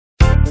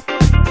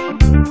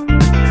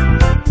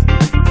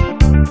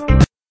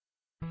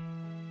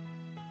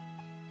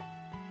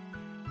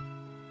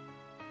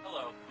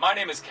Hello, my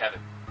name is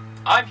Kevin.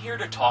 I'm here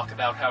to talk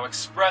about how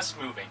Express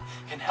Moving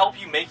can help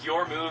you make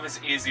your move as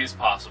easy as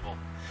possible.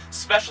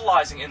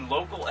 Specializing in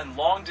local and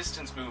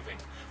long-distance moving,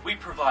 we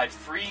provide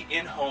free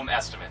in-home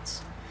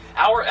estimates.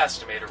 Our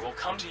estimator will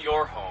come to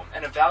your home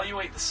and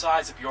evaluate the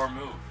size of your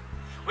move.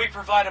 We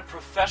provide a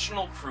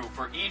professional crew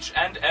for each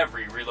and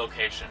every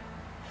relocation.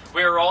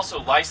 We are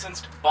also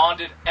licensed,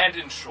 bonded, and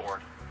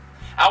insured.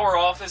 Our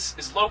office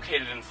is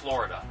located in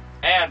Florida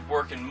and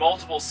work in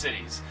multiple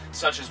cities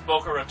such as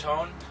Boca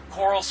Raton,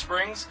 Coral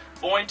Springs,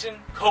 Boynton,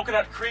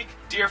 Coconut Creek,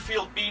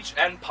 Deerfield Beach,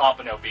 and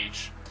Pompano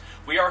Beach.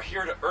 We are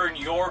here to earn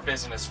your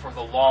business for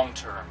the long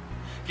term.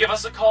 Give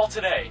us a call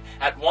today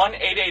at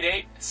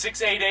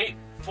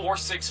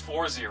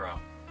 1-888-688-4640.